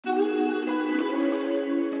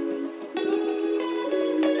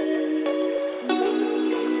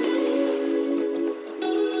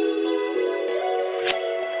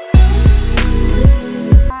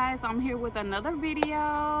with another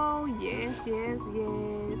video. Yes.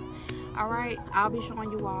 All right, I'll be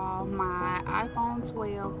showing you all my iPhone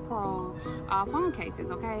 12 Pro phone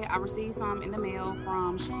cases. Okay, I received some in the mail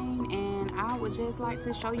from SHEIN, and I would just like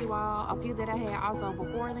to show you all a few that I had also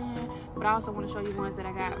before then, but I also want to show you ones that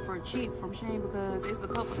I got for cheap from SHEIN, because it's a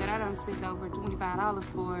couple that I done spent over $25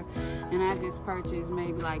 for, and I just purchased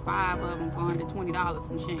maybe like 5 of them for under $20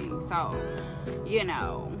 from SHEIN. So, you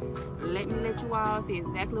know, let me let you all see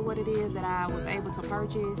exactly what it is that I was able to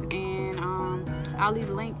purchase, and I'll leave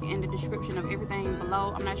a link in the description of everything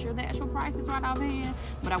below. I'm not sure the actual prices right offhand,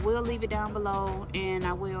 but I will leave it down below, and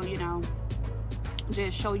I will, you know,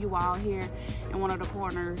 just show you all here in one of the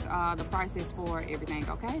corners the prices for everything.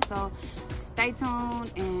 Okay, so stay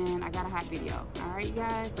tuned, and I got a hot video. All right, you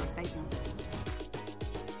guys, so stay tuned.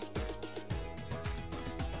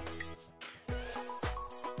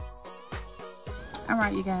 All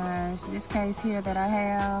right, you guys, this case here that I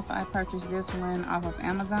have, I purchased this one off of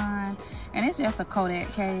Amazon, and it's just a Kodak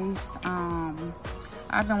case.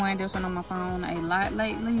 I've been wearing this one on my phone a lot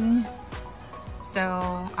lately, so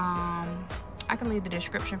I can leave the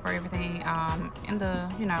description for everything in the,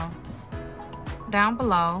 you know, down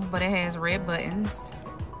below, but it has red buttons.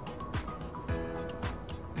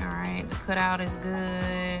 All right, the cutout is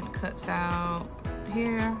good, cuts out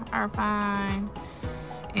here are fine.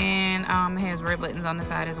 And it has red buttons on the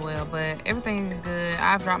side as well, but everything is good.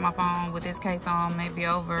 I've dropped my phone with this case on maybe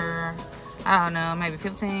over, I don't know, maybe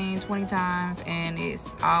 15-20 times, and it's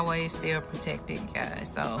always still protected, guys.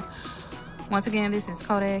 So once again, this is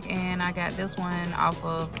Kodak, and I got this one off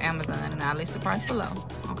of Amazon, and I'll list the price below.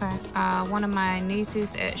 Okay, one of my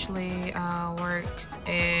nieces actually works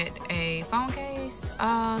at a phone case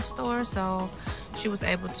store, so she was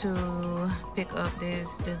able to pick up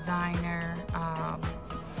this designer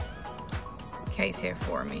case here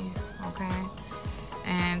for me. Okay,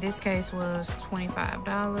 and this case was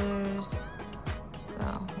 $25.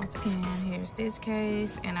 So once again, here's this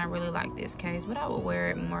case, and I really like this case, but I would wear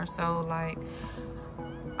it more so like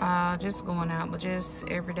just going out, but just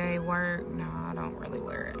everyday work, no, I don't really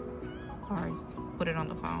wear it or put it on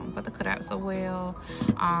the phone. But the cutouts so well,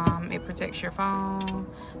 it protects your phone.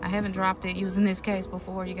 I haven't dropped it using this case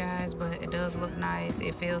before, you guys, but it does look nice.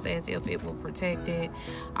 It feels as if it will protect it.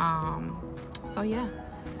 So yeah,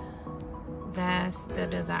 that's the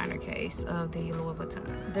designer case of the Louis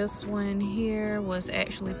Vuitton. This one here was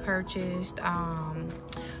actually purchased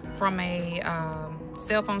from a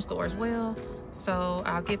cell phone store as well. So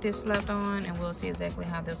I'll get this slapped on, and we'll see exactly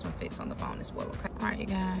how this one fits on the phone as well. Okay. All right, you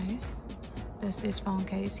guys, that's this phone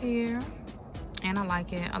case here, and I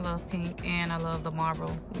like it. I love pink, and I love the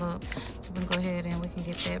marble look. So we can go ahead and we can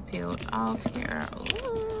get that peeled off here.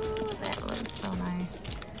 Ooh, that looks so nice.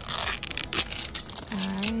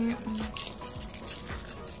 Alright,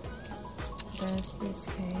 that's this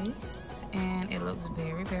case, and it looks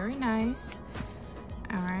very, very nice.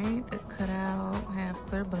 Alright, the cutout have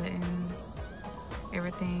clear buttons.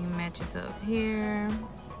 Everything matches up here.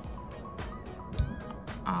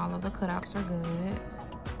 All of the cutouts are good.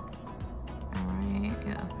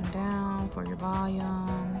 Alright, up and down for your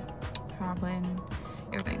volume, power button.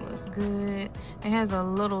 Everything looks good. It has a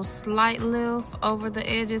little slight lift over the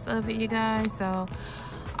edges of it, you guys. So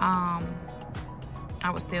I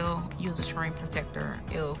would still use a screen protector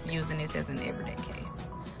if using this as an everyday case.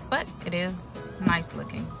 But it is nice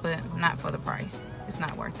looking, but not for the price. It's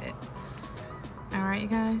not worth it. All right, you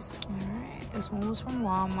guys. All right, this one was from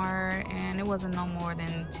Walmart, and it wasn't no more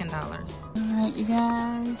than $10. All right, you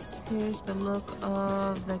guys. Here's the look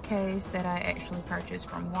of the case that I actually purchased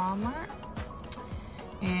from Walmart.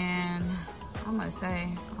 And I must say,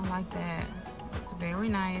 I like that. It's very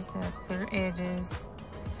nice. It has clear edges.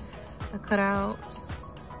 The cutouts.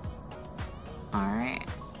 Alright,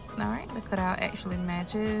 the cutout actually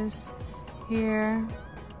matches here.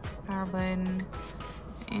 Power button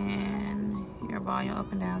and your volume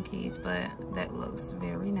up and down keys, but that looks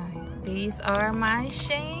very nice. These are my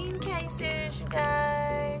SHEIN cases, you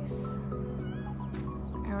guys.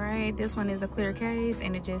 Alright, this one is a clear case,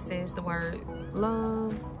 and it just says the word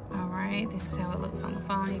love. All right, this is how it looks on the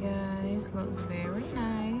phone, you guys. Looks very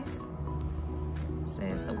nice.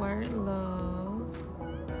 Says the word love.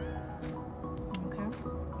 Okay.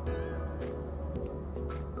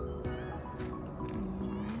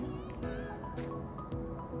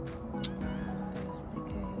 That's the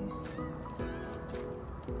case.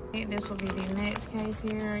 This will be the next case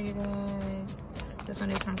here, you guys. This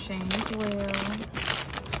one is from SHEIN as well.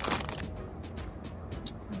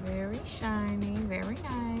 Very shiny, very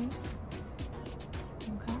nice.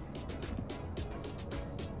 Okay.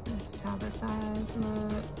 This is how the sides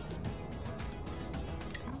look.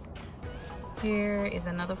 Okay. Here is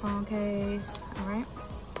another phone case. All right.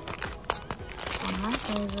 One of my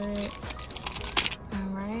favorites. All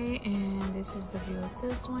right, and this is the view of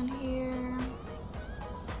this one here.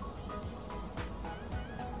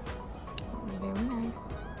 Very nice.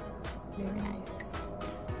 Very nice.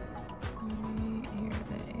 All right, here are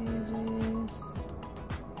the edges.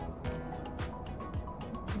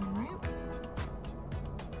 All right.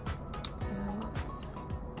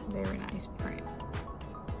 Very nice print.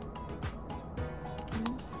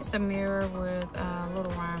 It's a mirror with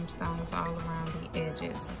little rhinestones all around the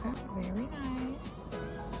edges. Okay, very nice.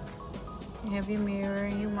 You have your mirror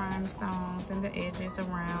and your rhinestones, and the edges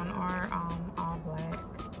around are all black.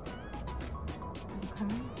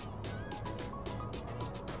 Okay.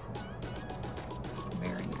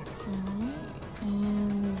 Very nice. Alright,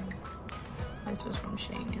 and this was from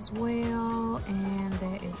SHEIN as well, and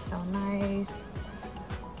that is so nice.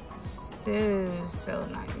 So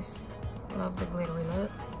nice. Love the glittery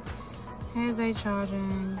look. Has a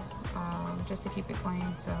charging, just to keep it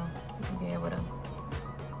clean, so you can be able to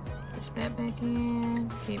push that back in,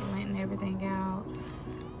 keep lenting everything out.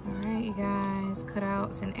 Alright, you guys,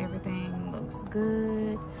 cutouts and everything looks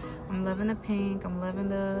good. I'm loving the pink. I'm loving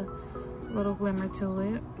the little glimmer to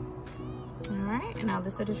it. Alright, and I'll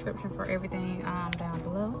list the description for everything down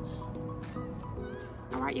below.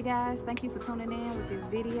 Alright, you guys, thank you for tuning in with this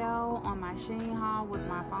video on my SHEIN haul with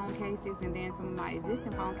my phone cases and then some of my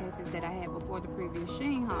existing phone cases that I had before the previous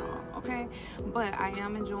SHEIN haul, okay? But I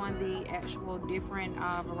am enjoying the actual different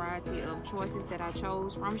variety of choices that I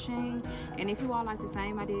chose from SHEIN. And if you all like the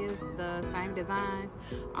same ideas, the same designs,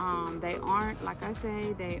 they aren't, like I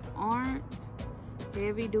say, they aren't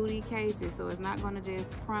heavy duty cases, so it's not going to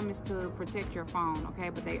just promise to protect your phone, okay?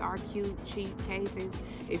 But they are cute, cheap cases.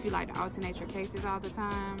 If you like to alternate your cases all the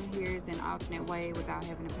time, here's an alternate way without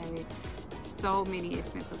having to pay so many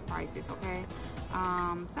expensive prices, okay?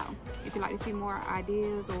 So if you'd like to see more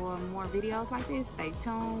ideas or more videos like this, stay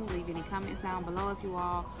tuned. Leave any comments down below if you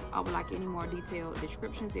all would like any more detailed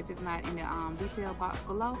descriptions, if it's not in the detail box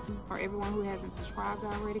below. For everyone who hasn't subscribed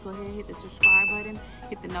already, go ahead and hit the subscribe button,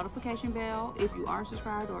 hit the notification bell if you are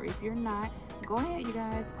subscribed, or if you're not, go ahead, you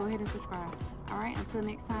guys, go ahead and subscribe. All right, until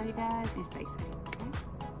next time, you guys, and stay safe, okay?